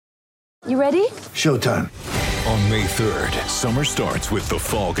You ready? Showtime. On May 3rd, summer starts with The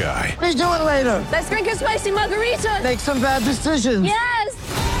Fall Guy. Let's do it later. Let's drink a spicy margarita. Make some bad decisions.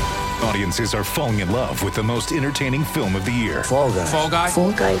 Yes! Audiences are falling in love with the most entertaining film of the year. Fall Guy. Fall Guy?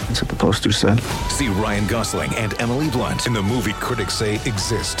 Fall Guy. That's what the poster said. See Ryan Gosling and Emily Blunt in the movie critics say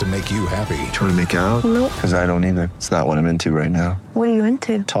exists to make you happy. Trying to make it out? Nope. Because I don't either. It's not what I'm into right now. What are you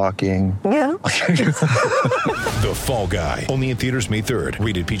into? Talking. Yeah. The Fall Guy. Only in theaters May 3rd.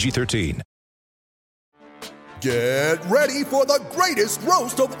 Rated PG-13. Get ready for the greatest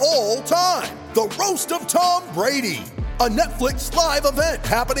roast of all time. The Roast of Tom Brady. A Netflix live event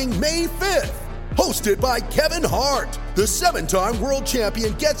happening May 5th. Hosted by Kevin Hart. The 7-time world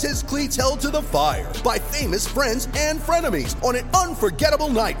champion gets his cleats held to the fire by famous friends and frenemies on an unforgettable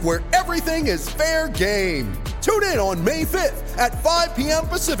night where everything is fair game. Tune in on May 5th at 5 p.m.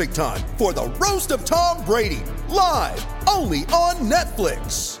 Pacific time for the Roast of Tom Brady. Live only on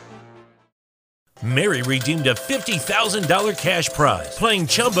Netflix. Mary redeemed a $50,000 cash prize playing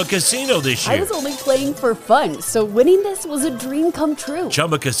Chumba Casino this year. I was only playing for fun, so winning this was a dream come true.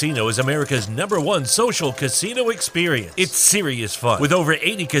 Chumba Casino is America's #1 social casino experience. It's serious fun. With over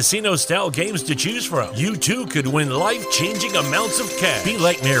 80 casino-style games to choose from, you too could win life-changing amounts of cash. Be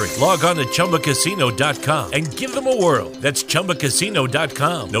like Mary. Log on to ChumbaCasino.com and give them a whirl. That's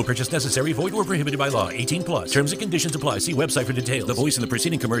ChumbaCasino.com. No purchase necessary. Void or prohibited by law. 18+. Terms and conditions apply. See website for details. The voice in the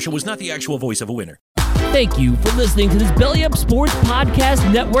preceding commercial was not the actual voice of a winner. Thank you for listening to this Belly Up Sports Podcast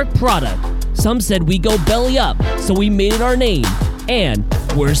Network product. Some said we go belly up, so we made it our name, and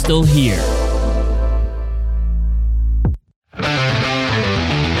we're still here.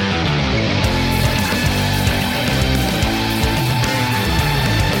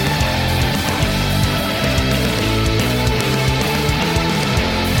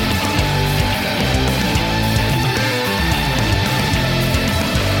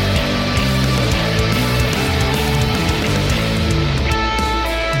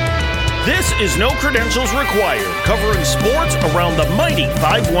 This is No Credentials Required, covering sports around the mighty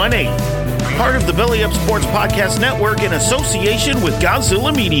 518. Part of the Belly Up Sports Podcast Network in association with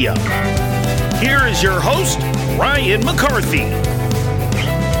Godzilla Media. Here is your host, Ryan McCarthy.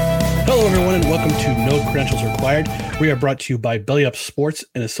 Hello, everyone, and welcome to No Credentials Required. We are brought to you by Belly Up Sports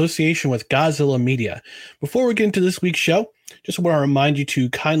in association with Godzilla Media. Before we get into this week's show, just want to remind you to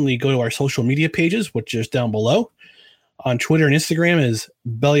kindly go to our social media pages, which is down below. On Twitter and Instagram is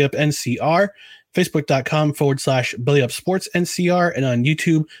BellyUpNCR, Facebook.com/BellyUpSportsNCR, and on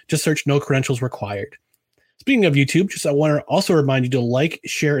YouTube, just search No Credentials Required. Speaking of YouTube, I want to also remind you to like,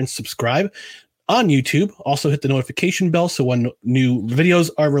 share, and subscribe on YouTube. Also hit the notification bell so when new videos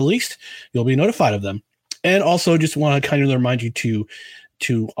are released, you'll be notified of them. And also just want to kind of remind you to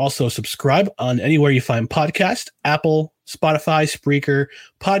also subscribe on anywhere you find podcasts, Apple, Spotify, Spreaker,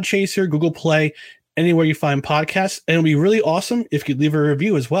 Podchaser, Google Play, anywhere you find podcasts, and it'll be really awesome if you could leave a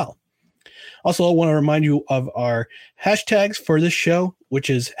review as well. Also, I want to remind you of our hashtags for this show, which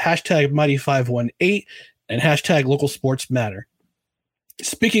is hashtag Mighty518 and hashtag Local Sports Matter.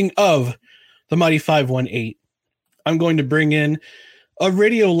 Speaking of the Mighty 518, I'm going to bring in a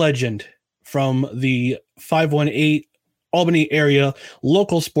radio legend from the 518 Albany area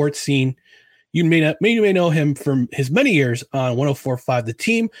local sports scene. You may know him from his many years on 104.5 The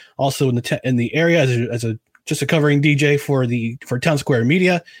Team, also in the area as a covering DJ for Town Square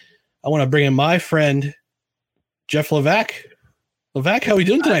Media. I want to bring in my friend Jeff Levac. Levac, how are you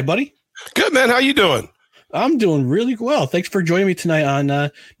doing tonight, buddy? Good, man. How you doing? I'm doing really well. Thanks for joining me tonight on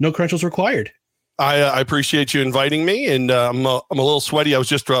No Credentials Required. I appreciate you inviting me, and I'm a little sweaty. I was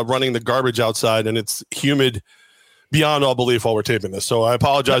just running the garbage outside, and it's humid beyond all belief while we're taping this. So I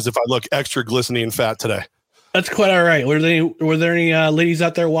apologize if I look extra glistening and fat today. That's quite all right. Were there any ladies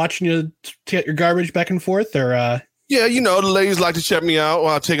out there watching you get your garbage back and forth, or? Yeah, the ladies like to check me out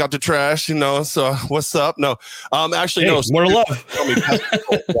while I take out the trash. So what's up? No, actually, hey, no. More love.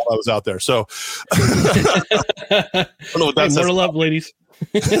 While I was out there, so I don't know what that says. More love, ladies.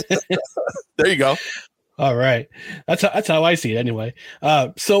 There you go. All right. That's how I see it anyway.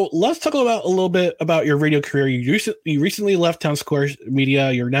 So let's talk about a little bit about your radio career. You recently left Town Square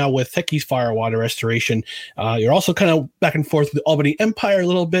Media. You're now with Techie's Fire and Water Restoration. You're also kind of back and forth with the Albany Empire a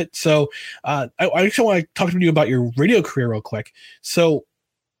little bit. So I actually want to talk to you about your radio career real quick. So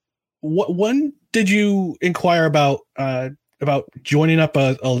when did you inquire about joining up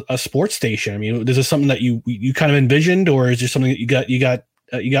a sports station? I mean, is this something that you kind of envisioned, or is there something that you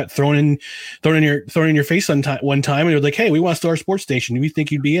got thrown in your face one time, and you're like, hey, we want to start a sports station. We think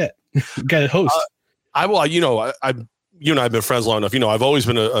you'd be it. Got a host. You and I have been friends long enough. I've always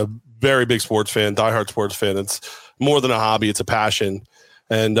been a very big sports fan, diehard sports fan. It's more than a hobby; it's a passion.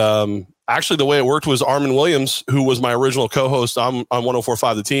 And actually the way it worked was Armin Williams, who was my original co-host on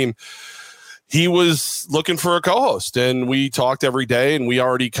 104.5 The Team. He was looking for a co-host, and we talked every day, and we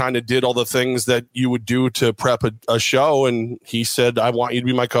already kind of did all the things that you would do to prep a show. And he said, I want you to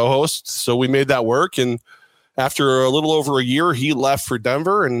be my co-host. So we made that work. And after a little over a year, he left for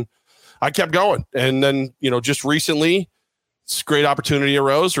Denver, and I kept going. And then, just recently, this great opportunity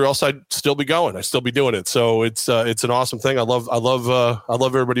arose, or else I'd still be going. I'd still be doing it. So it's an awesome thing. I love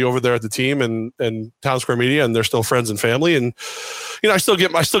everybody over there at the team and Town Square Media, and they're still friends and family. And I still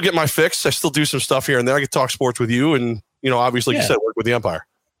get my fix. I still do some stuff here and there. I get to talk sports with you, and obviously, like you said, work with the Empire.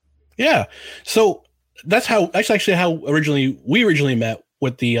 Yeah. So that's how we originally met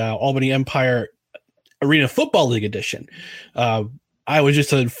with the Albany Empire Arena Football League edition. I was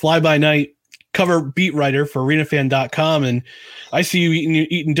just a fly-by-night cover beat writer for arenafan.com, and I see you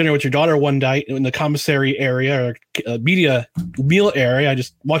eating dinner with your daughter one night in the commissary area or media meal area. I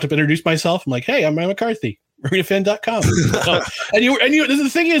just walked up and introduced myself. I'm like, hey, I'm Ryan McCarthy, arenafan.com. and you the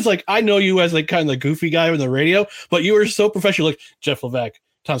thing is, like, I know you as like kind of the goofy guy on the radio, but you were so professional. Like, Jeff Levesque,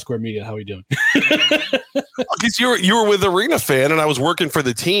 Town Square Media, how are you doing? Because you were with Arena Fan, and I was working for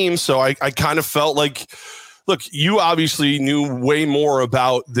the team, so I kind of felt like, look, you obviously knew way more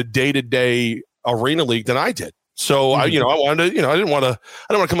about the day-to-day Arena League than I did. So I wanted to, I didn't want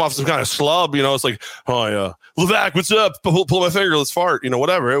to come off some kind of slub. It's like, oh yeah, Levesque, what's up? Pull my finger, let's fart.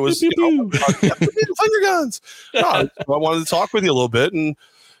 Whatever. It was finger guns. No, I wanted to talk with you a little bit and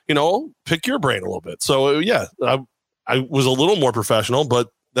pick your brain a little bit. So yeah, I was a little more professional, but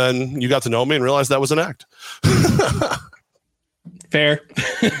then you got to know me and realized that was an act. Fair.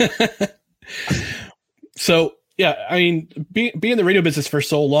 So yeah, I mean, being in the radio business for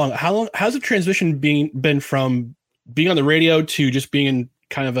so long, how's the transition been from being on the radio to just being in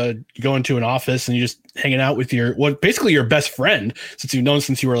kind of going to an office and you just hanging out with basically your best friend since you've known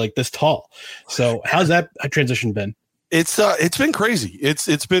since you were like this tall. So how's that transition been? It's been crazy.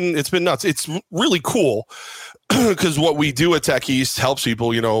 It's been nuts. It's really cool because what we do at Tech East helps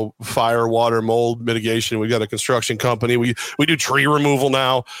people, fire, water, mold mitigation. We've got a construction company. We do tree removal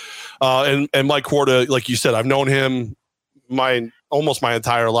now. And Mike Quarta, like you said, I've known him almost my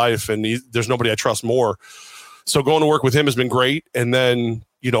entire life, and there's nobody I trust more. So going to work with him has been great. And then,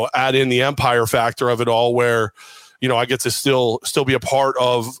 add in the Empire factor of it all, where I get to still be a part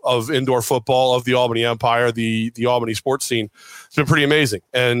of indoor football, of the Albany Empire, the Albany sports scene. It's been pretty amazing.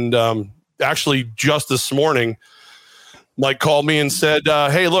 And actually, just this morning, Mike called me and said,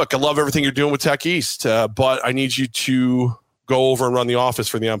 hey, look, I love everything you're doing with Tech East, but I need you to go over and run the office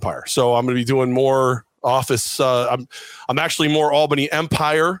for the Empire. So I'm going to be doing more office. I'm actually more Albany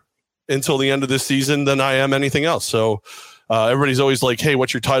Empire until the end of this season than I am anything else. So everybody's always like, hey,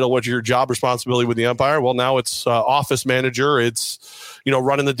 what's your title? What's your job responsibility with the Empire? Well, now it's office manager. It's,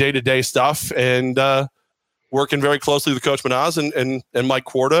 running the day-to-day stuff and working very closely with Coach Manaz and Mike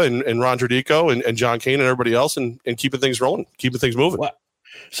Quarta and Ron Dradico and John Kane and everybody else and keeping things rolling, keeping things moving. Wow.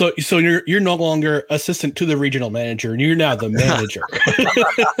 So you're no longer assistant to the regional manager, and you're now the manager.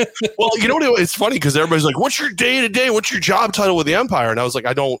 Well, it's funny because everybody's like, "What's your day to day? What's your job title with the Empire?" And I was like,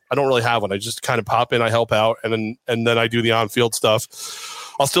 "I don't really have one. I just kind of pop in, I help out, and then I do the on field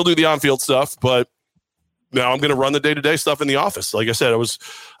stuff. I'll still do the on field stuff, but now I'm going to run the day to day stuff in the office. Like I said, I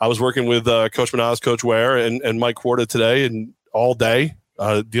was working with Coach Manaz, Coach Ware, and Mike Quarta today, and all day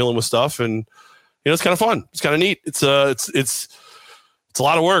dealing with stuff, and it's kind of fun. It's kind of neat. It's a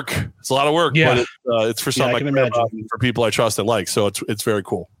lot of work. It's a lot of work, yeah. But it's for something I can imagine for people I trust and like. So it's very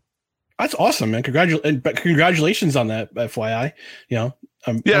cool. That's awesome, man. Congratulations on that, FYI. I'm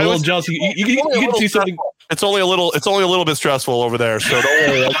a little jealous. You can see something. It's only a little bit stressful over there. So don't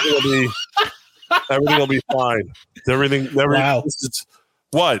worry. Everything will be fine. Everything. Wow.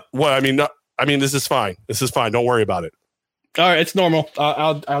 What? I mean, this is fine. This is fine. Don't worry about it. All right, it's normal.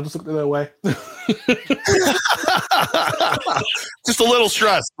 I'll just look the other way. Just a little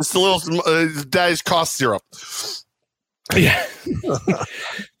stress. Just a little Daddy's cough syrup. Yeah.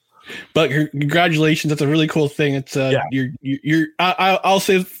 But congratulations. That's a really cool thing. It's I'll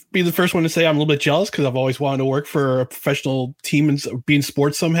be the first one to say I'm a little bit jealous because I've always wanted to work for a professional team and be in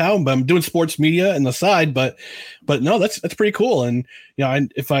sports somehow. But I'm doing sports media on the side. But no, that's pretty cool. And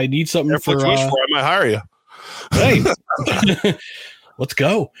if I need something I might hire you. Hey, let's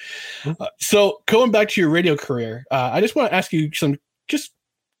go. So going back to your radio career, I just want to ask you some just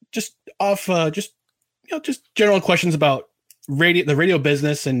general questions about the radio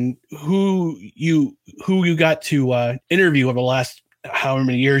business and who you got to interview over the last however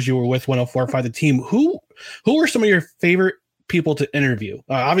many years you were with 104.5 The Team. Who were some of your favorite people to interview?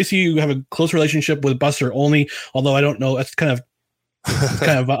 Obviously, you have a close relationship with Buster Olney, although I don't know. That's kind of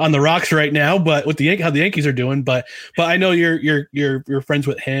kind of on the rocks right now, but with how the Yankees are doing, but I know you're friends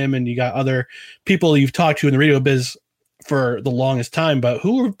with him, and you got other people you've talked to in the radio biz for the longest time. But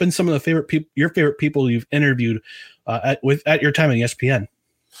who have been some of your favorite people you've interviewed at your time at ESPN?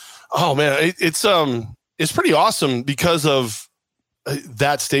 Oh man, it's pretty awesome because of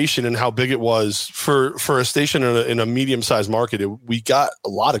that station and how big it was for a station in a medium-sized market. We got a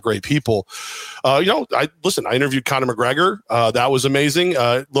lot of great people. I interviewed Conor McGregor. That was amazing.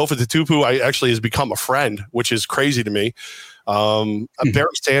 Lofa Tatupu has become a friend, which is crazy to me.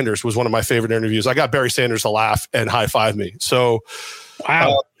 Barry Sanders was one of my favorite interviews. I got Barry Sanders to laugh and high-five me. So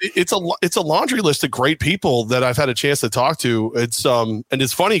wow, it's a laundry list of great people that I've had a chance to talk to. It's and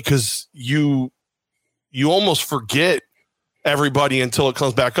it's funny because you almost forget everybody until it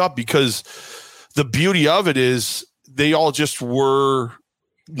comes back up, because the beauty of it is they all just were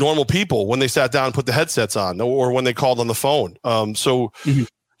normal people when they sat down and put the headsets on, or when they called on the phone.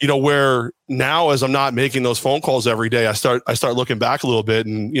 Where now, as I'm not making those phone calls every day, I start looking back a little bit,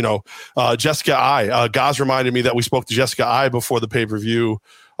 and Jessica Ai, Gaz reminded me that we spoke to Jessica Ai before the pay-per-view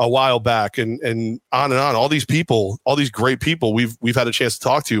a while back, and on. All these people, all these great people we've had a chance to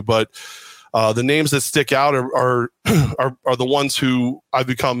talk to, but the names that stick out are the ones who I've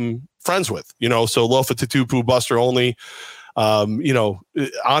become friends with, so Lofa Tatupu, Buster Olney, on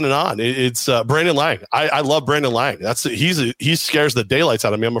and on. It's Brandon Lang. I love Brandon Lang. He scares the daylights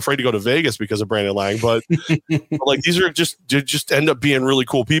out of me. I'm afraid to go to Vegas because of Brandon Lang, but like these are just end up being really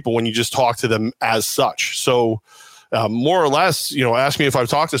cool people when you just talk to them as such. So more or less, ask me if I've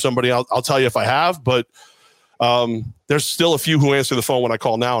talked to somebody, I'll tell you if I have, but there's still a few who answer the phone when I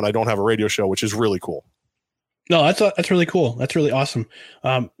call now, and I don't have a radio show, which is really cool. No, that's really cool. That's really awesome.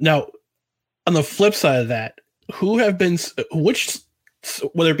 Now, on the flip side of that, who have been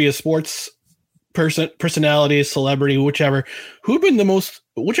whether it be a sports personality, celebrity, whichever, which have been the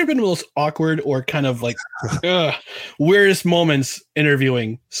most awkward or kind of like weirdest moments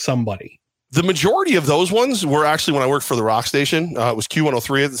interviewing somebody? The majority of those ones were actually when I worked for the rock station. It was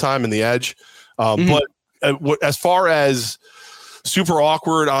Q103 at the time and the Edge. But as far as super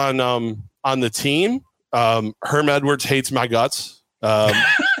awkward on the team, Herm Edwards hates my guts.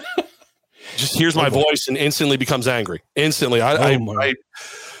 Just hears my voice and instantly becomes angry. Instantly.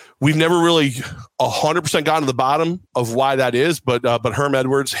 We've never really 100% gotten to the bottom of why that is, but Herm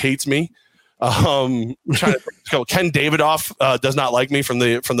Edwards hates me. Ken Davidoff does not like me from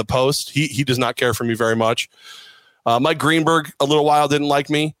the Post. He does not care for me very much. Mike Greenberg a little while didn't like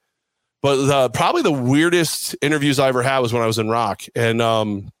me. But probably the weirdest interviews I ever had was when I was in Rock,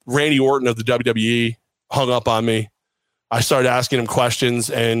 and Randy Orton of the WWE hung up on me. I started asking him questions,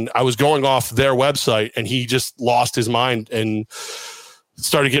 and I was going off their website, and he just lost his mind and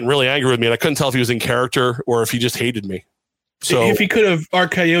started getting really angry with me. And I couldn't tell if he was in character or if he just hated me. So if he could have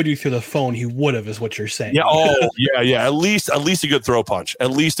RKO'd you through the phone, he would have, is what you're saying. Yeah. Oh, yeah. At least a good throw punch.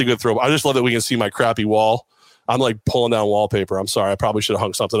 At least a good throw. I just love that we can see my crappy wall. I'm like pulling down wallpaper. I'm sorry. I probably should have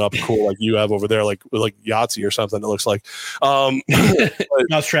hung something up cool like you have over there, like Yahtzee or something. It looks like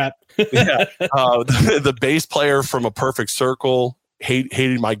mousetrap. Yeah. The bass player from A Perfect Circle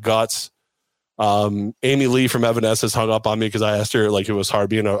hated my guts. Amy Lee from Evanescence hung up on me because I asked her like it was hard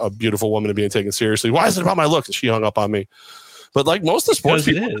being a beautiful woman and being taken seriously. Why is it about my looks? And she hung up on me. But like most of the sports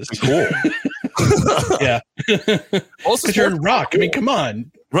people, it's cool. Yeah. Because you're in Rock. I mean, come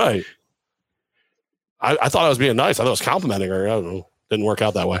on. Right. I thought I was being nice. I thought I was complimenting her. I don't know. Didn't work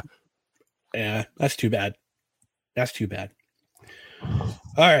out that way. Yeah, that's too bad. All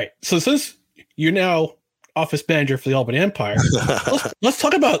right. So since you're now office manager for the Albany Empire, let's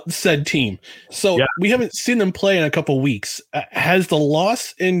talk about said team. So we haven't seen them play in a couple weeks. Has the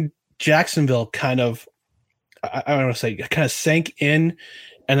loss in Jacksonville kind of, I don't want to say, kind of sank in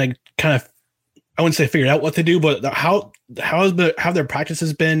and then kind of, I wouldn't say figured out what to do, but how have their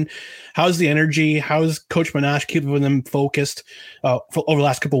practices been? How's the energy? How's Coach Minash keeping them focused over the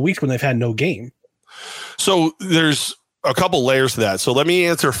last couple of weeks when they've had no game? So there's a couple layers to that. So let me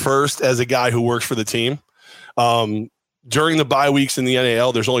answer first as a guy who works for the team. During the bye weeks in the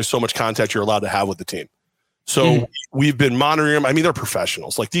NAL, there's only so much contact you're allowed to have with the team. So we've been monitoring them. I mean, they're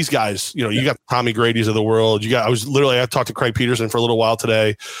professionals. Like these guys, you got Tommy Grady's of the world. I talked to Craig Peterson for a little while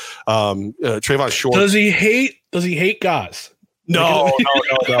today. Trayvon Short. Does he hate guys? No.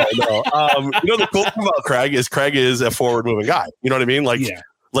 The cool thing about Craig is a forward moving guy. You know what I mean?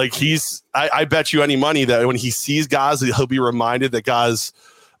 Like he's, I bet you any money that when he sees Gaz, he'll be reminded that Gaz,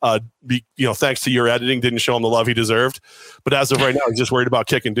 thanks to your editing, didn't show him the love he deserved. But as of right now, he's just worried about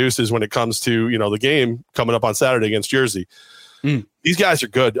kicking deuces when it comes to, the game coming up on Saturday against Jersey. These guys are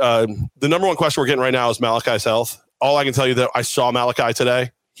good. The number one question we're getting right now is Malachi's health. all I can tell you that I saw Malachi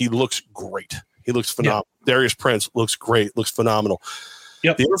today. He looks great. He looks phenomenal. Yeah. Darius Prince looks great. Looks phenomenal.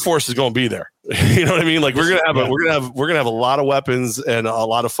 Yep. The Air Force is going to be there. You know what I mean? Like we're gonna have a lot of weapons and a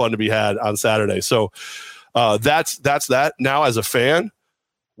lot of fun to be had on Saturday. So that's that. Now, as a fan,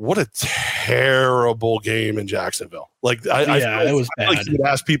 what a terrible game in Jacksonville. Like it was bad. Like you would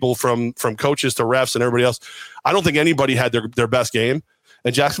ask people from coaches to refs and everybody else. I don't think anybody had their best game,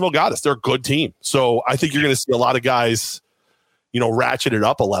 and Jacksonville got us. They're a good team. So I think you're going to see a lot of guys, ratchet it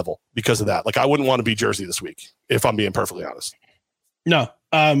up a level because of that. Like I wouldn't want to be Jersey this week, if I'm being perfectly honest. No,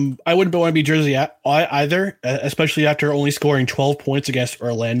 I wouldn't want to be Jersey either, especially after only scoring 12 points against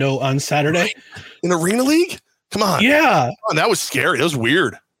Orlando on Saturday. In Arena League? Come on. Yeah. Come on, that was scary. That was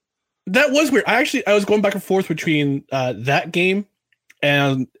weird. That was weird. I was going back and forth between that game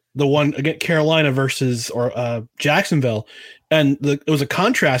and the one against Carolina versus Jacksonville. And it was a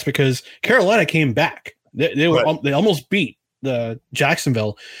contrast because Carolina came back. They almost beat the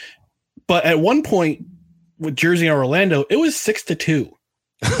Jacksonville. But at one point, with Jersey and Orlando, it was 6-2.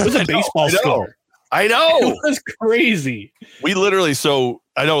 It was a baseball score. I know. It was crazy. We literally,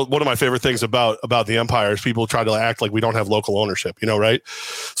 I know one of my favorite things about the Empire is people try to act like we don't have local ownership, right?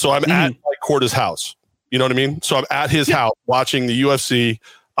 So I'm at Mike Corda's house. You know what I mean? So I'm at his house watching the UFC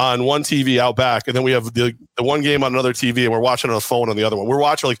on one TV out back, and then we have the one game on another TV, and we're watching on a phone on the other one. We're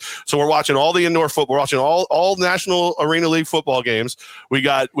watching we're watching all the indoor football. We're watching all National Arena League football games. We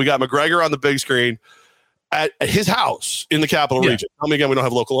got McGregor on the big screen at his house in the Capital Region. Tell me again, we don't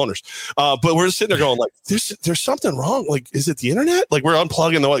have local owners. But we're just sitting there going like, there's something wrong. Like, is it the internet? Like we're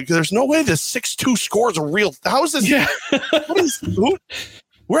unplugging there's no way this 6-2 scores are real. How is this? Yeah.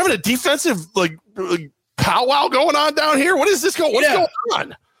 We're having a defensive like powwow going on down here. What is this going? What's going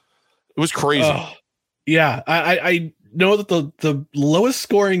on? It was crazy. Yeah. I know that the lowest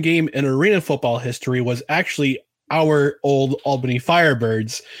scoring game in arena football history was actually our old Albany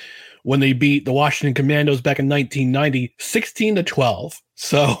Firebirds when they beat the Washington Commandos back in 1990, 16-12.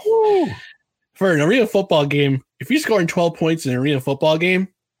 So for an arena football game, if you're scoring 12 points in an arena football game,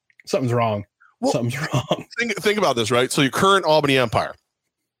 something's wrong. Something's wrong. Think about this, right? So your current Albany Empire,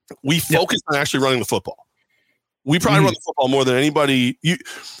 we focus on actually running the football. We probably run the football more than anybody.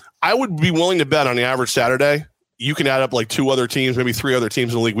 I would be willing to bet on the average Saturday, you can add up like 2 other teams, maybe 3 other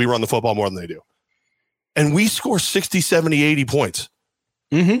teams in the league. We run the football more than they do. And we score 60, 70, 80 points.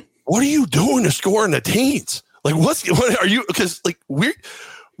 Mm-hmm. What are you doing to score in the teens? Like, what are you? Because like we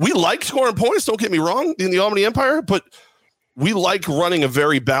like scoring points. Don't get me wrong in the Albany Empire, but we like running a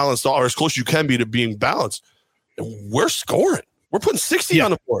very balanced, or as close as you can be to being balanced. And we're scoring. We're putting 60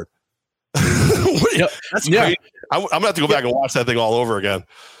 on the board. That's great. I'm gonna have to go back and watch that thing all over again.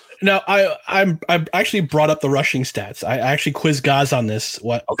 Now, I actually brought up the rushing stats. I actually quizzed Gaz on this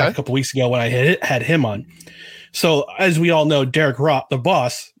a couple weeks ago when I had him on. So, as we all know, Derek Ross, the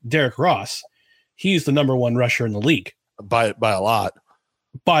boss, Derek Ross, he's the number 1 rusher in the league. By a lot.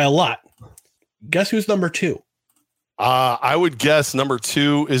 By a lot. Guess who's number 2? I would guess number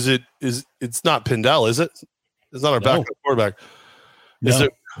 2 it's not Pindell, is it? It's not our backup quarterback. Is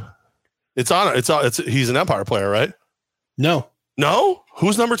it? It's he's an Empire player, right? No.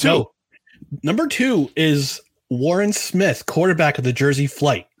 Who's number 2? No. Number 2 is Warren Smith, quarterback of the Jersey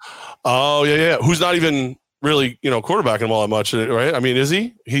Flight. Oh yeah. Who's not even really, quarterbacking him all that much, right? I mean, is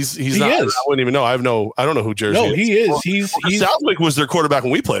he? He's not. Is. I wouldn't even know. I don't know who Jersey is. No, he is. He's Southwick was their quarterback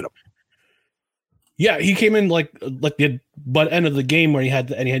when we played him. Yeah, he came in like the butt end of the game where he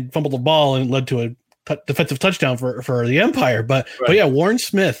had fumbled the ball and led to a defensive touchdown for the Empire. But yeah, Warren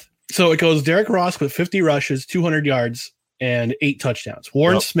Smith. So it goes Derek Ross with 50 rushes, 200 yards, and 8 touchdowns.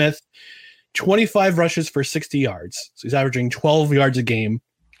 Warren Smith, 25 rushes for 60 yards. So he's averaging 12 yards a game.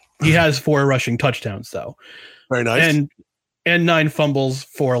 He has 4 rushing touchdowns, though. Very nice. And 9 fumbles,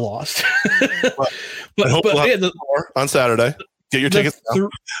 4 lost. but on Saturday. Get your tickets.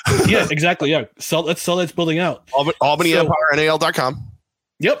 Yeah, exactly. Yeah. Let's sell that's building out. Albany Empire NAL.com.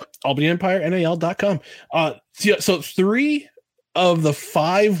 Yep. Albany Empire NAL.com. So 3 of the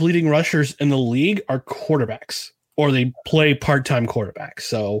 5 leading rushers in the league are quarterbacks, or they play part-time quarterbacks.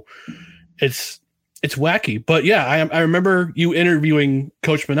 So it's wacky. But yeah, I remember you interviewing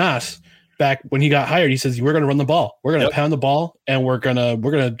Coach Manas back when he got hired. He says, we're going to run the ball. We're going to pound the ball, and we're going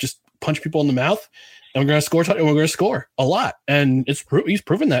to just punch people in the mouth, and we're going to score, and we're going to score a lot. And he's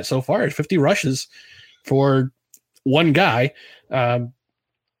proven that so far. 50 rushes for one guy. Juwan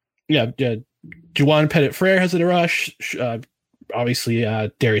Pettit-Frere has a rush. Obviously,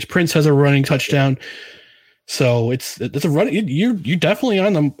 Darius Prince has a running touchdown. So it's a run. You're definitely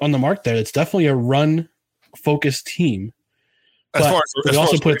on the mark there. It's definitely a run focused team. As far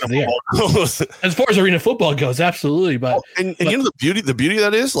as arena football goes, absolutely. But you know the beauty of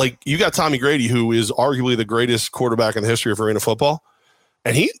that is, like, you got Tommy Grady, who is arguably the greatest quarterback in the history of arena football,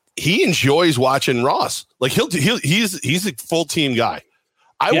 and he enjoys watching Ross. Like he's a full team guy.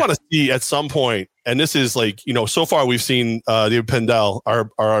 I want to see at some point, and this is like, you know, so far we've seen David Pendell,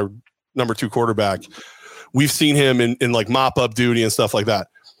 our number 2 quarterback. We've seen him in like mop up duty and stuff like that.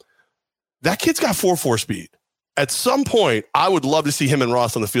 That kid's got 4.4 speed. At some point, I would love to see him and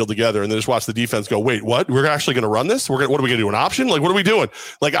Ross on the field together and then just watch the defense go, wait, what? We're actually going to run this? What are we going to do? An option? Like, what are we doing?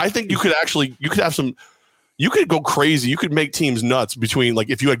 Like, I think you could go crazy. You could make teams nuts between, like,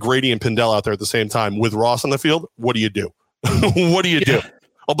 if you had Grady and Pendell out there at the same time with Ross on the field, what do you do? What do you do?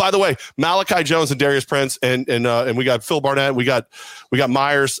 Oh, by the way, Malachi Jones and Darius Prince and we got Phil Barnett. We got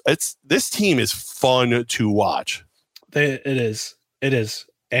Myers. This team is fun to watch. It is.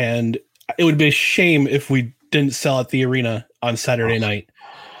 And it would be a shame if we didn't sell at the arena on Saturday night.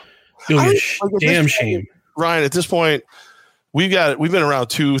 It would be a damn shame. Ryan, at this point, we've been around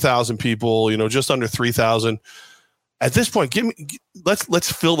 2,000 people, you know, just under 3,000. At this point,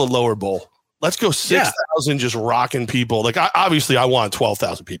 let's fill the lower bowl. Let's go 6,000 just rocking people. Like, I want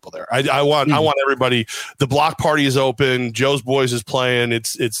 12,000 people there. I want everybody. The block party is open. Joe's Boys is playing.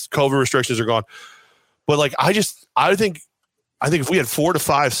 It's COVID restrictions are gone. But like, I think if we had 4,000 to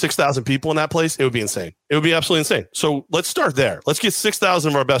 5,000, 6,000 people in that place, it would be insane. It would be absolutely insane. So let's start there. Let's get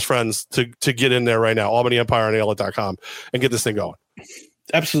 6,000 of our best friends to get in there right now. AlbanyEmpireNL.com and get this thing going.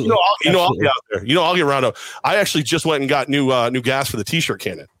 Absolutely. I'll be out there. I'll get around up. I actually just went and got new gas for the t-shirt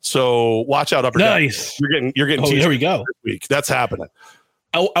cannon. So watch out, Upper Deck. Nice. You're getting t-shirts. There we go. This week. That's happening.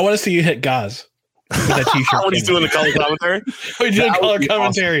 I want to see you hit Gaz with that t-shirt. When he's doing the color commentary. We're doing color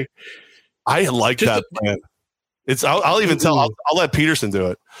commentary. Awesome. I like that, man. I'll even tell. I'll let Peterson do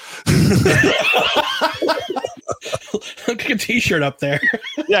it. I'll get a t-shirt up there.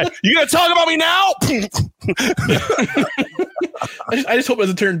 Yeah, you gonna talk about me now? I just hope it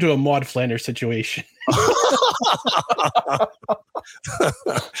doesn't turn into a Maud Flanders situation.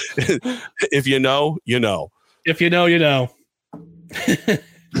 If you know, you know. If you know, you know.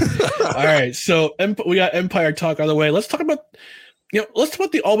 All right, so we got Empire talk out of the way. Let's talk about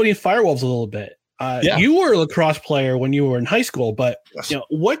the Albany Firewolves a little bit. You were a lacrosse player when you were in high school, but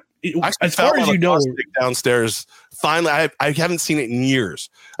what? As far as you know, downstairs. Finally, I haven't seen it in years.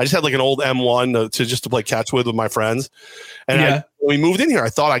 I just had like an old M1 to play catch with my friends, and when we moved in here, I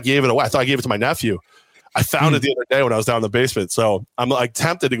thought I gave it away. I thought I gave it to my nephew. I found it the other day when I was down in the basement. So I'm like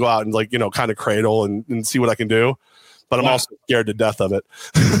tempted to go out and like kind of cradle and see what I can do, but I'm also scared to death of it.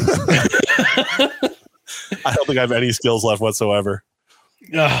 I don't think I have any skills left whatsoever.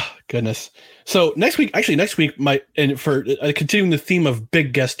 Oh, goodness. So next week, for continuing the theme of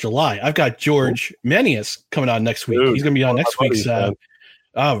big guest July, I've got George Manius coming on next week. He's going to be on next week's.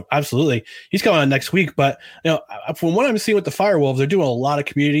 Oh, absolutely. He's coming on next week. But from what I'm seeing with the Firewolves, they're doing a lot of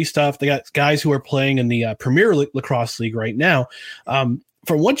community stuff. They got guys who are playing in the Premier Lacrosse League right now. From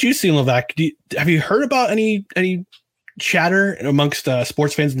what you've seen, Levac, have you heard about any chatter amongst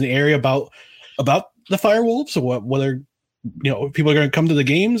sports fans in the area about the Firewolves, or whether people are going to come to the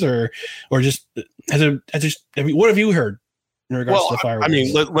games, or just what have you heard in regards to the Firewolves? I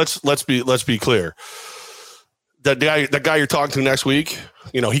mean, let's be clear. That guy you're talking to next week,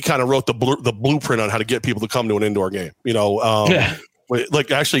 he kind of wrote the blueprint on how to get people to come to an indoor game.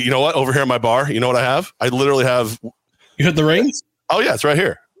 Like actually, you know what? Over here in my bar, you know what I have? I literally have. You hit the rings? Oh yeah, it's right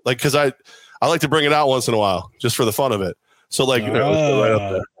here. Like, because I like to bring it out once in a while just for the fun of it. So like, right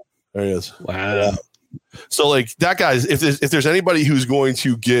up there. There he is. Wow. Yeah. So like that guy's, if there's anybody who's going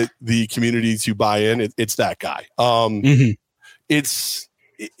to get the community to buy in, it's that guy. It's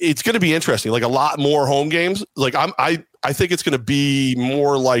going to be interesting. Like a lot more home games. Like I think it's going to be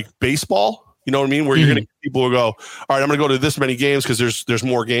more like baseball. You know what I mean? Where you're going to get people who go, all right, I'm going to go to this many games because there's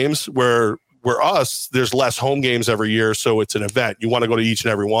more games. Where there's less home games every year, so it's an event. You want to go to each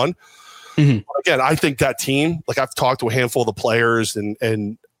and every one. Again, I think that team. Like I've talked to a handful of the players,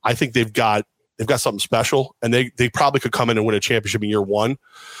 and I think they've got something special, and they probably could come in and win a championship in year one,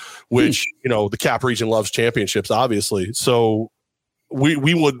 which the Cap region loves championships, obviously. So we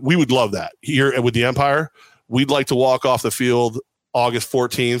would love that here with the Empire. We'd like to walk off the field August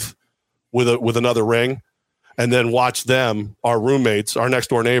 14th with another ring, and then watch them, our roommates, our next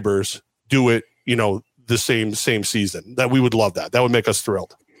door neighbors, do it. The same season. That we would love that. That would make us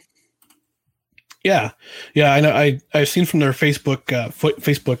thrilled. Yeah. I know. I've seen from their Facebook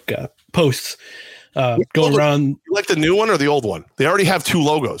posts going around. You like the new one or the old one? They already have two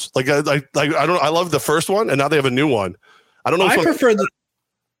logos. Like I love the first one, and now they have a new one. I don't know. I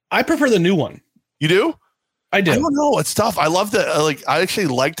prefer the new one. You do? I do. I don't know. It's tough. I love that. I actually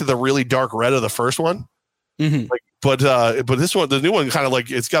liked the really dark red of the first one. Mm-hmm. But this one, the new one, kind of like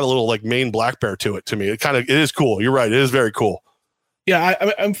it's got a little like Maine black bear to it. To me, it is cool. You're right. It is very cool. Yeah,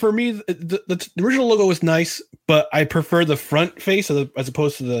 I for me, the original logo was nice, but I prefer the front face as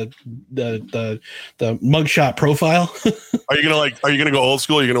opposed to the mugshot profile. Are you gonna go old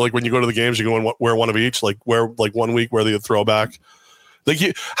school? Are you gonna, like, when you go to the games, you go and wear one of each? Like wear like 1 week wear the throwback.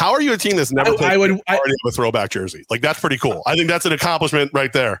 Like, how are you a team that's never already have a throwback jersey? Like, that's pretty cool. I think that's an accomplishment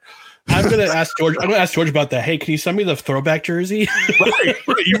right there. I'm gonna ask George about that. Hey, can you send me the throwback jersey? right.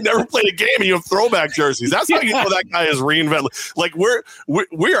 You've never played a game and you have throwback jerseys. That's how you know that guy is reinvented. Like,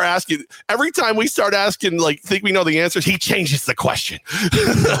 we are asking every time we start asking, like, think we know the answers, he changes the question.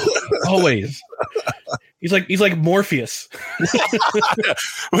 Always. He's like Morpheus.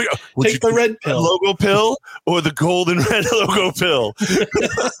 Take the red pill, logo pill, or the golden red logo pill.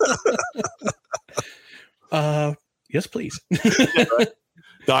 Yes, please. Yeah, right.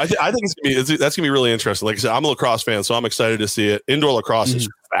 No, I think that's gonna be really interesting. Like I said, I'm a lacrosse fan, so I'm excited to see it. Indoor lacrosse is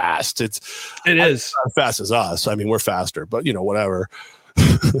fast. It is not as fast as us. I mean, we're faster, but whatever.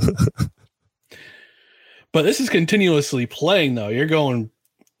 But this is continuously playing, though. You're going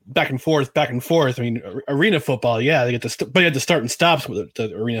back and forth. I mean, arena football, yeah, they get but you have to start and stops with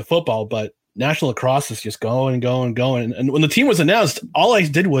the arena football. But national lacrosse is just going and going and going. And when the team was announced, all I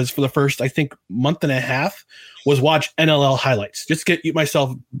did was, for the first, I think, month and a half, was watch NLL highlights. Just get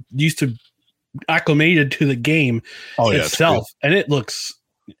myself used to, acclimated to the game itself. And it looks,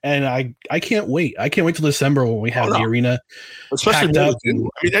 and I can't wait. I can't wait till December when we have the arena. Especially, I mean,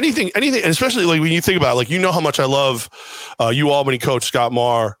 anything, especially like when you think about it, like, how much I love Albany coach Scott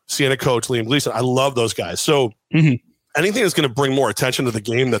Marr, Siena coach Liam Gleason. I love those guys. So anything that's going to bring more attention to the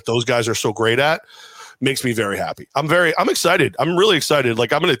game that those guys are so great at makes me very happy. I'm excited. I'm really excited.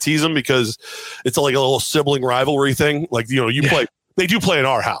 Like, I'm going to tease them because it's like a little sibling rivalry thing. Like, play, they do play in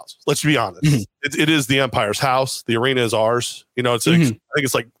our house. Let's be honest. It is the Empire's house. The arena is ours. It's I think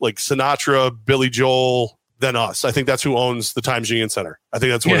it's like Sinatra, Billy Joel, then us. I think that's who owns the Times Union Center. I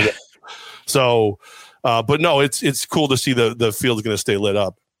think that's what it is. So, but no, it's cool to see the field's going to stay lit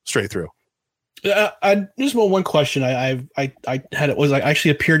up straight through. Just one question I had. It was, I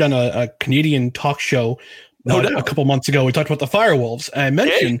actually appeared on a Canadian talk show a couple months ago. We talked about the Firewolves, and I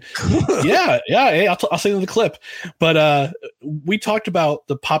mentioned, hey, I'll send you the clip. But we talked about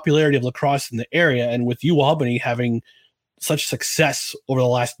the popularity of lacrosse in the area, and with Albany having such success over the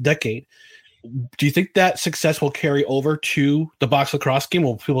last decade, do you think that success will carry over to the box lacrosse game?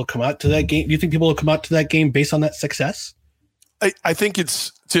 Will people come out to that game? Do you think people will come out to that game based on that success? I think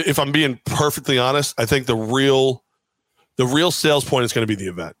if I'm being perfectly honest, I think the real sales point is going to be the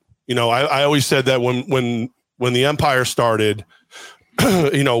event. I always said that when the Empire started, we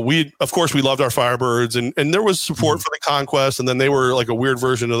loved our Firebirds, and there was support for the Conquest, and then they were like a weird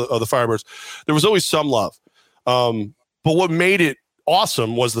version of the Firebirds. There was always some love. But what made it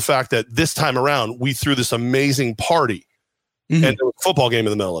awesome was the fact that this time around we threw this amazing party, and there was a football game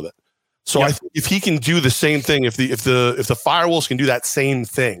in the middle of it. So I think if he can do the same thing, if the Firewolves can do that same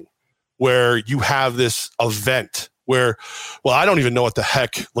thing, where you have this event where, well, I don't even know what the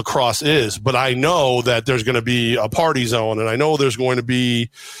heck lacrosse is, but I know that there's going to be a party zone, and I know there's going to be,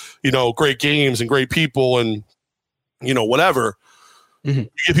 great games and great people and, whatever. You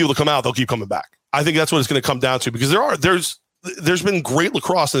get people to come out, they'll keep coming back. I think that's what it's going to come down to, because there's been great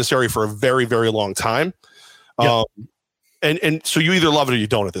lacrosse in this area for a very, very long time. And so you either love it or you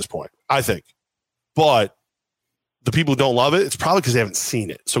don't at this point, I think. But the people who don't love it, it's probably because they haven't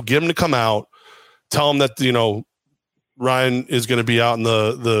seen it. So get them to come out, tell them that, Ryan is going to be out in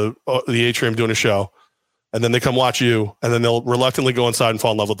the atrium doing a show, and then they come watch you, and then they'll reluctantly go inside and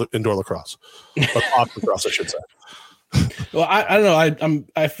fall in love with the indoor lacrosse. Or off lacrosse, I should say. Well, I don't know.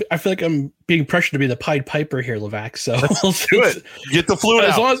 I feel like I'm being pressured to be the Pied Piper here, Levac. So do it. Get the fluid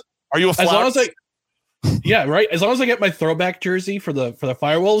out. Are you a flower? Yeah, right. As long as I get my throwback jersey for the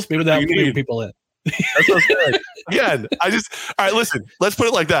Firewolves, maybe that'll bring people in. That's what I'm saying. Again, all right, listen, let's put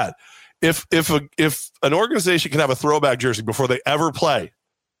it like that. If an organization can have a throwback jersey before they ever play,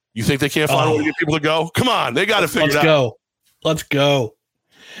 you think they can't find a way to get people to go? Come on, they got to figure it out. Let's go.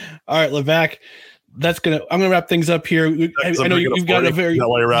 All right, Levac. I'm gonna wrap things up here. I know you've got a very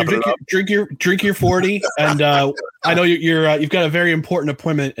drink your 40, and I know you've got a very important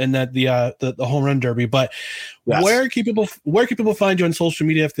appointment in that the home run derby. But yes. Where can people find you on social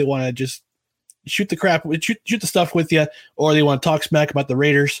media if they want to just shoot the stuff with you, or they want to talk smack about the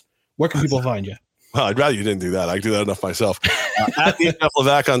Raiders? Where can people find you? Well, I'd rather you didn't do that. I do that enough myself. At the Jeff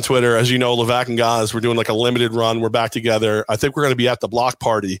Levac on Twitter, as you know, Levac and Gaz, we're doing like a limited run. We're back together. I think we're going to be at the block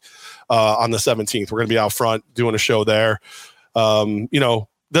party on the 17th. We're going to be out front doing a show there.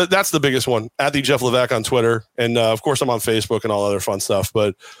 That's the biggest one. At the Jeff Levac on Twitter, and of course, I'm on Facebook and all other fun stuff.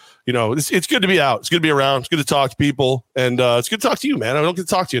 But it's good to be out. It's good to be around. It's good to talk to people, and it's good to talk to you, man. I don't get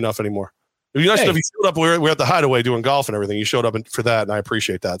to talk to you enough anymore. It'd be nice if you showed up. We're at the Hideaway doing golf and everything. You showed up for that, and I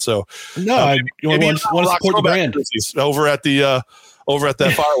appreciate that. So, I want to support the brand over at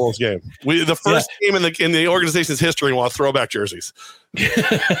that Firewolves game. The first game in the organization's history want throwback jerseys.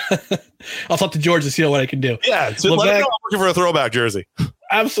 I'll talk to George to see what I can do. Yeah, so let him know I'm looking for a throwback jersey.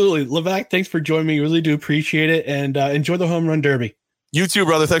 Absolutely, Levac. Thanks for joining me. Really do appreciate it, and enjoy the home run derby. You too,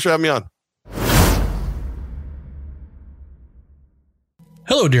 brother. Thanks for having me on.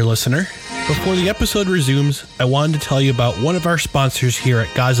 Hello, dear listener. Before the episode resumes, I wanted to tell you about one of our sponsors here at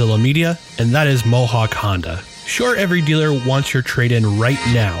Godzilla Media, and that is Mohawk Honda. Sure, every dealer wants your trade-in right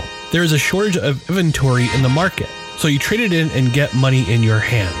now. There is a shortage of inventory in the market, so you trade it in and get money in your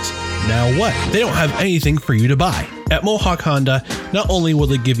hands. Now what? They don't have anything for you to buy. At Mohawk Honda, not only will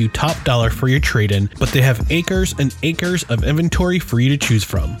they give you top dollar for your trade-in, but they have acres and acres of inventory for you to choose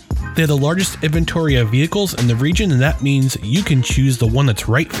from. They have the largest inventory of vehicles in the region, and that means you can choose the one that's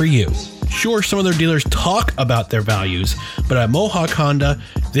right for you. Sure, some of their dealers talk about their values, but at Mohawk Honda,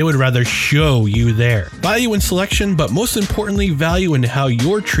 they would rather show you there. Value in selection, but most importantly, value in how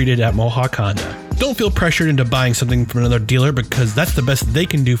you're treated at Mohawk Honda. Don't feel pressured into buying something from another dealer because that's the best they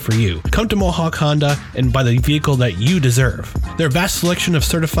can do for you. Come to Mohawk Honda and buy the vehicle that you deserve. Their vast selection of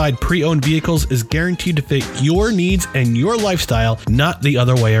certified pre-owned vehicles is guaranteed to fit your needs and your lifestyle, not the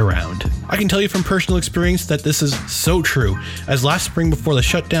other way around. I can tell you from personal experience that this is so true, as last spring before the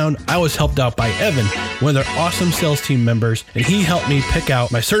shutdown, I was helped out by Evan, one of their awesome sales team members, and he helped me pick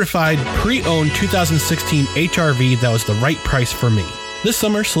out my certified pre-owned 2016 HRV that was the right price for me. This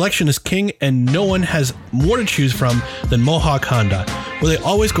summer, selection is king, and no one has more to choose from than Mohawk Honda, where they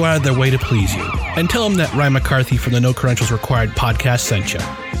always go out of their way to please you. And tell them that Ryan McCarthy from the No Credentials Required podcast sent you.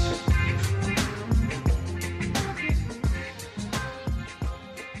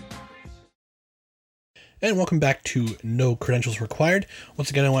 And welcome back to No Credentials Required.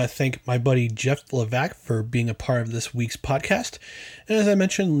 Once again, I want to thank my buddy Jeff Levac for being a part of this week's podcast. And as I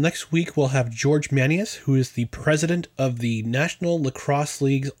mentioned, next week we'll have George Manias, who is the president of the National Lacrosse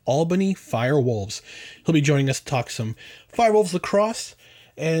League's Albany Firewolves. He'll be joining us to talk some Firewolves lacrosse,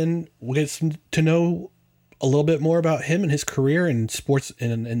 and we'll get to know a little bit more about him and his career in sports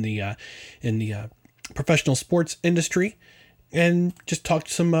in the professional sports industry, and just talk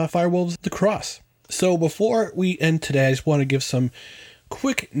to some Firewolves lacrosse. So before we end today, I just want to give some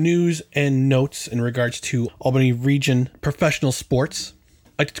quick news and notes in regards to Albany Region professional sports.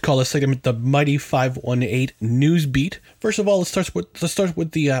 I like to call this segment the Mighty 518 News Beat. First of all, let's start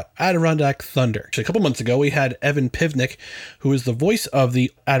with the Adirondack Thunder. Actually, a couple months ago, we had Evan Pivnik, who is the voice of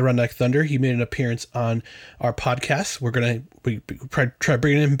the Adirondack Thunder. He made an appearance on our podcast. We try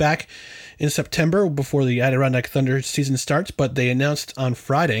bringing him back in September before the Adirondack Thunder season starts, but they announced on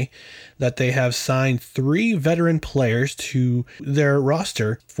Friday that they have signed 3 veteran players to their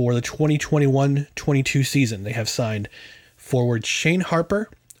roster for the 2021-22 season. They have signed forward Shane Harper,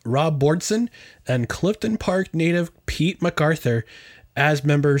 Rob Bordson, and Clifton Park native Pete MacArthur as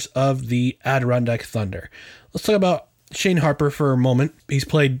members of the Adirondack Thunder. Let's talk about Shane Harper for a moment. He's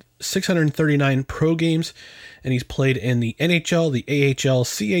played 639 pro games, and he's played in the NHL, the AHL,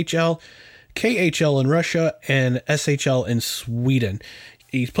 CHL, KHL in Russia, and SHL in Sweden.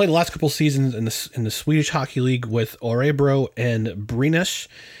 He's played the last couple seasons in the Swedish Hockey League with Örebro and Brynäs,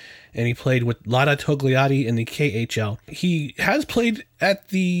 and he played with Lada Togliatti in the KHL. He has played at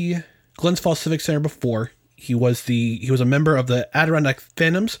the Glens Falls Civic Center before. He was a member of the Adirondack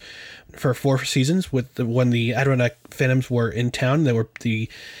Phantoms for 4 seasons when the Adirondack Phantoms were in town. They were the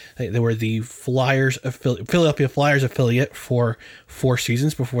Flyers Philadelphia Flyers affiliate for 4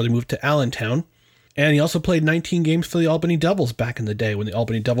 seasons before they moved to Allentown. And he also played 19 games for the Albany Devils back in the day when the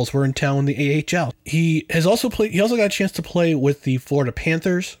Albany Devils were in town in the AHL. He also got a chance to play with the Florida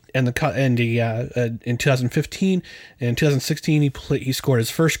Panthers in 2015. And in 2016, he scored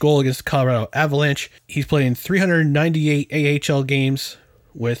his first goal against Colorado Avalanche. He's played in 398 AHL games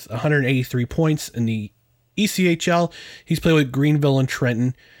with 183 points. In the ECHL, he's played with Greenville and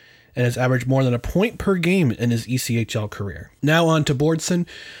Trenton and has averaged more than a point per game in his ECHL career. Now on to Bordson.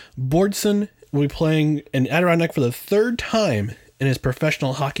 Bordson will be playing in Adirondack for the 3rd time in his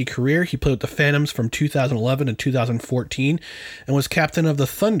professional hockey career. He played with the Phantoms from 2011 and 2014 and was captain of the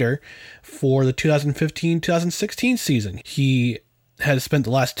Thunder for the 2015-2016 season. He has spent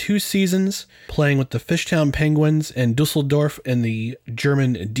the last 2 seasons playing with the Fishtown Penguins and Dusseldorf in the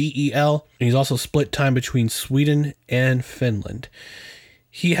German DEL. And he's also split time between Sweden and Finland.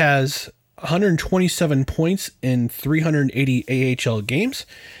 He has 127 points in 380 AHL games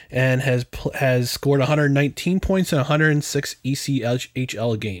and has scored 119 points in 106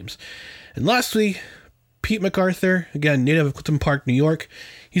 ECHL games. And lastly, Pete MacArthur, again, native of Clifton Park, New York.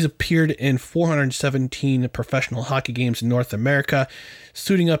 He's appeared in 417 professional hockey games in North America,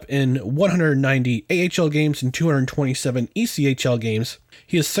 suiting up in 190 AHL games and 227 ECHL games.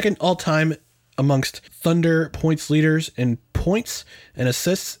 He is second all-time amongst Thunder points leaders in points and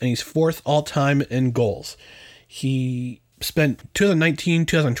assists, and he's fourth all-time in goals. He spent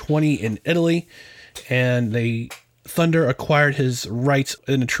 2019-2020 in Italy, and the Thunder acquired his rights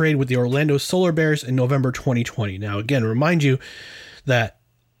in a trade with the Orlando Solar Bears in November 2020. Now, again, remind you that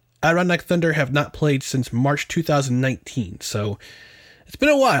Adirondack Thunder have not played since March 2019, so it's been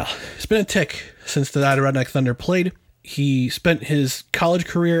a while. It's been a tick since the Adirondack Thunder played. He spent his college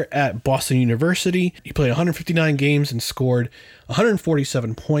career at Boston University. He played 159 games and scored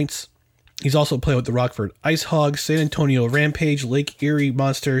 147 points. He's also played with the Rockford Ice Hogs, San Antonio Rampage, Lake Erie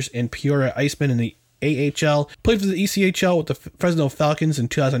Monsters, and Peoria Icemen in the AHL. Played for the ECHL with the Fresno Falcons in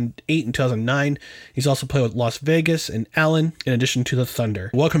 2008 and 2009. He's also played with Las Vegas and Allen, in addition to the Thunder.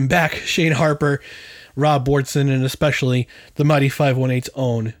 Welcome back, Shane Harper, Rob Bordson, and especially the Mighty 518's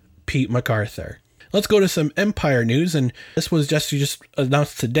own Pete MacArthur. Let's go to some Empire news, and this was just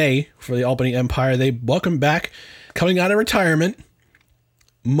announced today for the Albany Empire. They welcome back, coming out of retirement,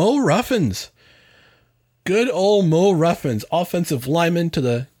 Mo Ruffins. Good old Mo Ruffins, offensive lineman to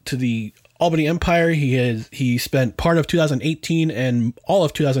the Albany Empire. He spent part of 2018 and all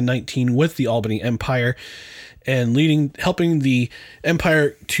of 2019 with the Albany Empire, and helping the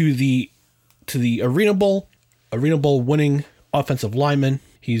Empire to the Arena Bowl winning offensive lineman.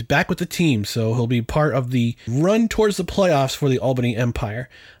 He's back with the team, so he'll be part of the run towards the playoffs for the Albany Empire.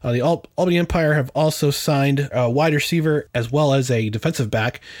 The Albany Empire have also signed a wide receiver as well as a defensive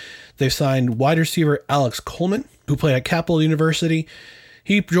back. They've signed wide receiver Alex Coleman, who played at Capital University.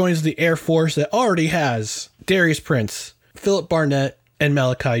 He joins the Air Force that already has Darius Prince, Philip Barnett, and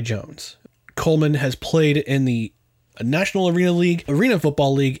Malachi Jones. Coleman has played in the National Arena League, Arena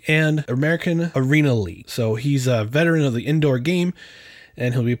Football League, and American Arena League. So he's a veteran of the indoor game,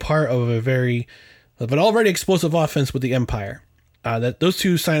 and he'll be part of an already explosive offense with the Empire. Those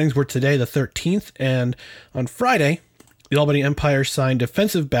 2 signings were today, the 13th, and on Friday, the Albany Empire signed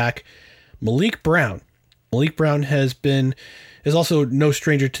defensive back Malik Brown. Malik Brown is also no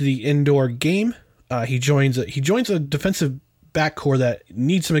stranger to the indoor game. He joins a defensive back core that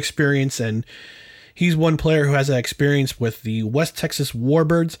needs some experience, and he's one player who has that experience with the West Texas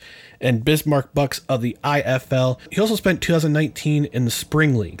Warbirds and Bismarck Bucks of the IFL. He also spent 2019 in the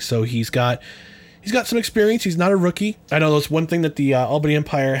Spring League, so he's got some experience. He's not a rookie. I know that's one thing that the Albany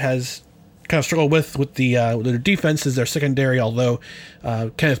Empire has kind of struggled with their defense is their secondary, although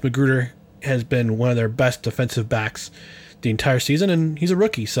Kenneth Magruder has been one of their best defensive backs the entire season, and he's a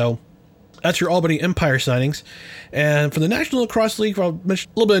rookie. So that's your Albany Empire signings. And for the National Lacrosse League, I'll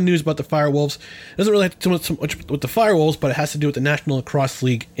mention a little bit of news about the Firewolves. It doesn't really have to do so much with the Firewolves, but it has to do with the National Lacrosse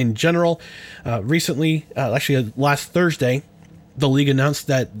League in general. Recently, actually last Thursday, the league announced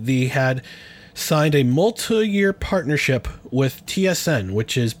that they had signed a multi-year partnership with TSN,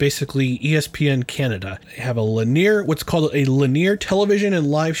 which is basically ESPN Canada. They have what's called a linear television and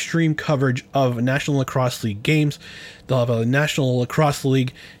live stream coverage of National Lacrosse League games. They'll have a National Lacrosse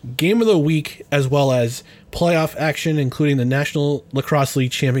League Game of the Week, as well as playoff action, including the National Lacrosse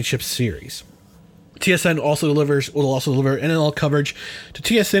League Championship Series. TSN will also deliver NLL coverage to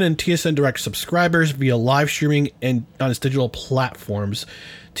TSN and TSN Direct subscribers via live streaming and on its digital platforms,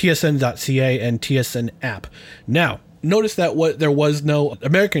 tsn.ca and TSN app. Now, notice that there was no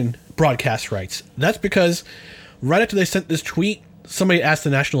American broadcast rights. That's because right after they sent this tweet, somebody asked the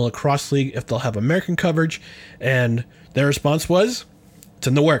National Lacrosse League if they'll have American coverage, and their response was, it's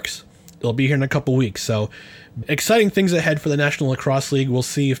in the works. It'll be here in a couple weeks. So, exciting things ahead for the National Lacrosse League. We'll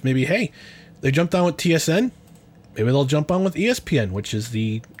see if maybe, they jumped on with TSN. Maybe they'll jump on with ESPN, which is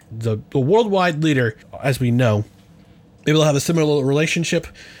the worldwide leader, as we know. Maybe they'll have a similar relationship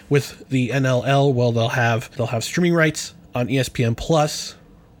with the NLL. Well, they'll have streaming rights on ESPN Plus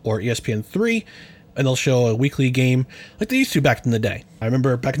or ESPN 3, and they'll show a weekly game like they used to back in the day. I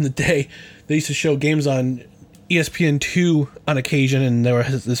remember back in the day, they used to show games on ESPN 2 on occasion, and there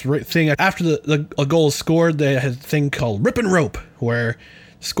was this thing after a goal is scored. They had a thing called Rip and Rope, where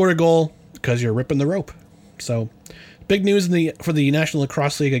scored a goal because you're ripping the rope. So, big news for the National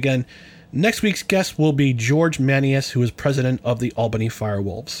Lacrosse League. Again, Next week's guest will be George Manias, who is president of the Albany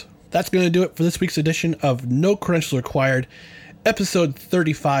Firewolves. That's going to do it for this week's edition of No Credentials Required. Episode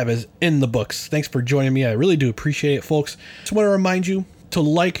 35 is in the books. Thanks for joining me. I really do appreciate it, folks. Just want to remind you to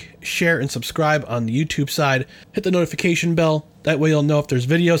like, share, and subscribe on the YouTube side. Hit the notification bell. That way you'll know if there's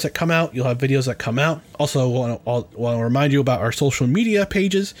videos that come out. You'll have videos that come out. Also, want to remind you about our social media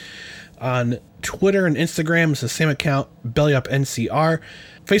pages. On Twitter and Instagram, it's the same account, BellyUpNCR.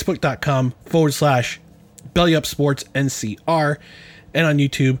 Facebook.com/BellyUpSportsNCR. And on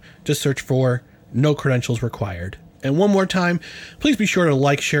YouTube, just search for No Credentials Required. And one more time, please be sure to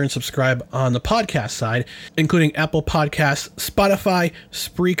like, share, and subscribe on the podcast side, including Apple Podcasts, Spotify,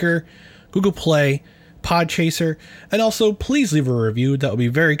 Spreaker, Google Play, Podchaser, and also please leave a review. That would be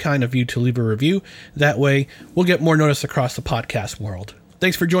very kind of you to leave a review. That way, we'll get more notice across the podcast world.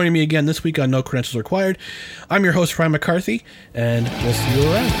 Thanks for joining me again this week on No Credentials Required. I'm your host, Ryan McCarthy, and we'll see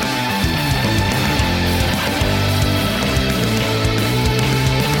you around.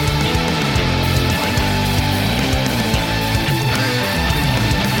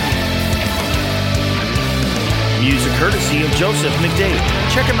 Music courtesy of Joseph McDade.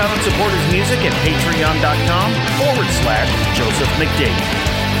 Check him out and support his music at patreon.com/Joseph McDade.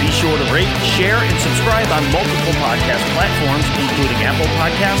 Be sure to rate, share, and subscribe on multiple podcast platforms, including Apple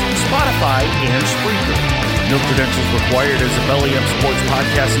Podcasts, Spotify, and Spreaker. No Credentials Required is a Belly Up Sports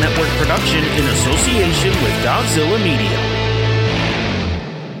Podcast Network production in association with Godzilla Media.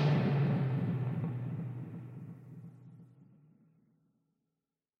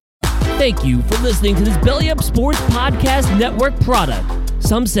 Thank you for listening to this Belly Up Sports Podcast Network product.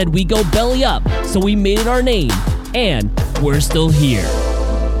 Some said we go belly up, so we made it our name, and we're still here.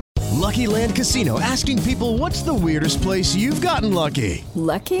 Lucky Land Casino, asking people, what's the weirdest place you've gotten lucky?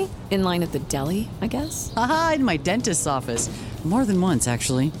 Lucky? In line at the deli, I guess? Aha, in my dentist's office. More than once,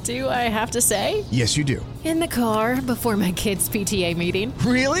 actually. Do I have to say? Yes, you do. In the car before my kids' PTA meeting.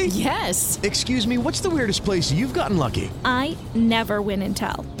 Really? Yes. Excuse me, what's the weirdest place you've gotten lucky? I never win and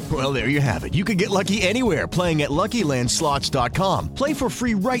tell. Well, there you have it. You can get lucky anywhere, playing at LuckyLandSlots.com. Play for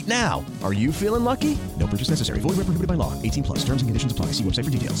free right now. Are you feeling lucky? No purchase necessary. Void where prohibited by law. 18 plus. Terms and conditions apply. See website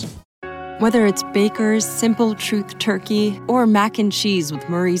for details. Whether it's Baker's Simple Truth Turkey or mac and cheese with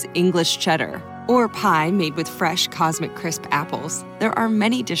Murray's English Cheddar or pie made with fresh Cosmic Crisp apples, there are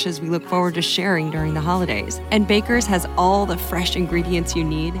many dishes we look forward to sharing during the holidays. And Baker's has all the fresh ingredients you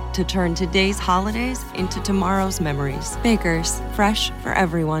need to turn today's holidays into tomorrow's memories. Baker's, fresh for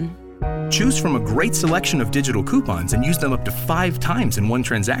everyone. Choose from a great selection of digital coupons and use them up to 5 times in one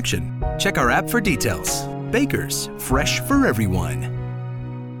transaction. Check our app for details. Baker's, fresh for everyone.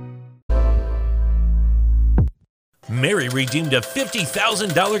 Mary redeemed a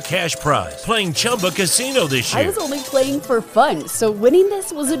 $50,000 cash prize playing Chumba Casino this year. I was only playing for fun, so winning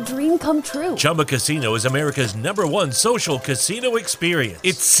this was a dream come true. Chumba Casino is America's #1 social casino experience.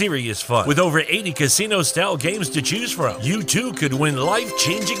 It's serious fun. With over 80 casino-style games to choose from, you too could win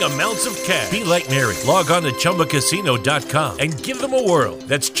life-changing amounts of cash. Be like Mary. Log on to ChumbaCasino.com and give them a whirl.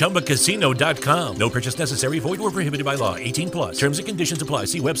 That's ChumbaCasino.com. No purchase necessary. Void where prohibited by law. 18 plus. Terms and conditions apply.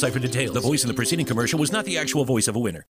 See website for details. The voice in the preceding commercial was not the actual voice of a winner.